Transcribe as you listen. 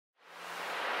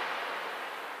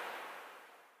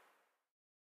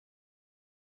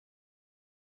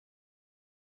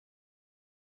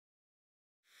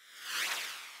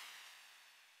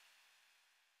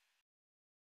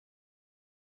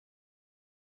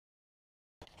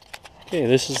Okay,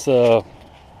 this is the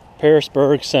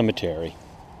Pearisburg Cemetery.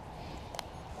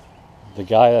 The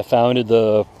guy that founded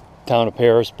the town of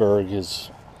Pearisburg is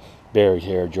buried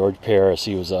here, George Paris.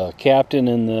 He was a captain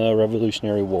in the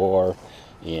Revolutionary War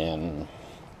and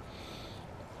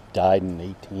died in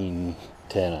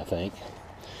 1810, I think.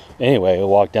 Anyway, we'll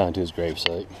walk down to his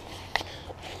gravesite.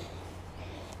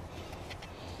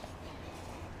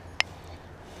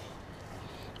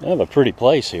 I have a pretty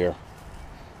place here.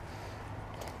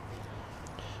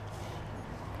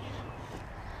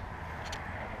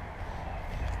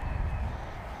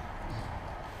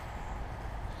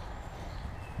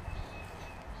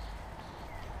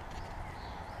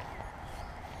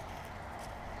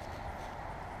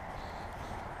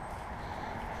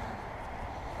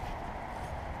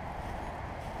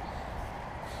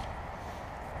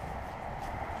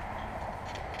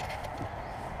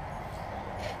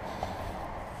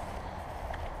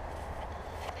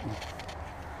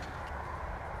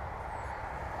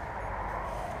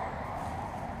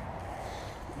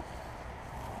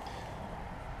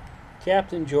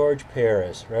 Captain George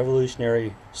Paris,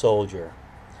 Revolutionary soldier,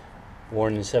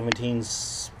 born in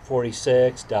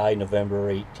 1746, died November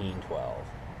 1812.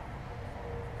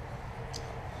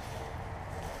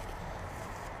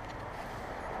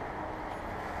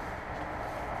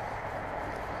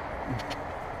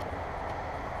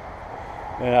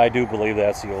 And I do believe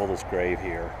that's the oldest grave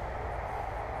here.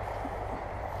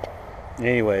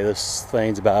 Anyway, this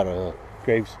thing's about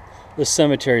this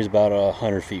cemetery is about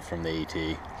 100 feet from the AT.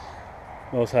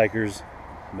 Most hikers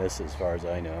miss as far as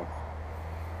I know.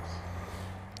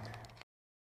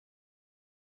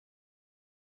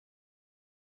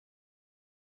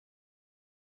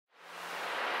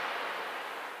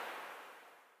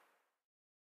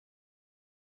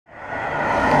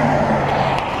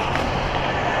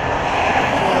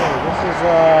 This is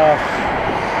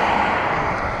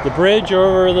the bridge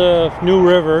over the New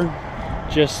River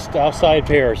just outside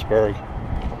Pearisburg.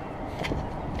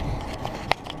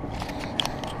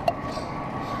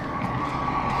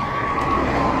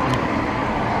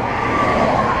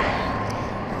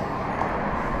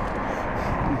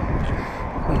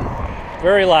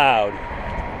 Very loud.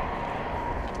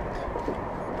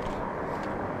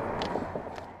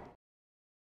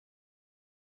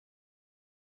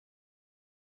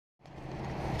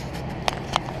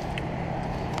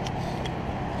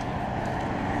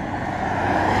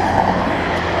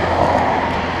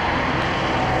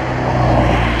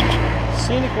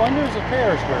 Scenic wonders of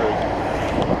Pearisburg.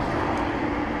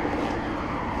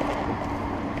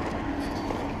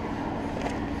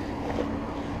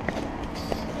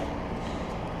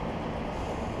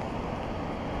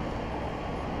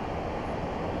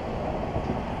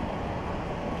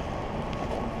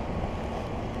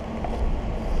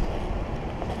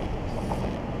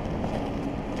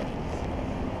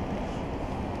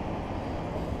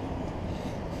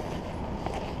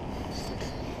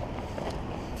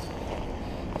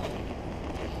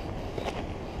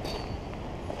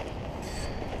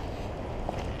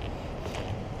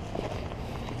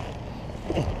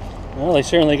 Well, they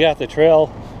certainly got the trail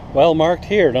well marked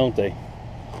here, don't they?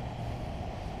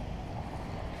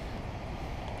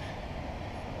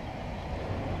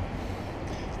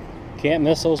 Can't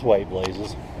miss those white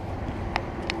blazes.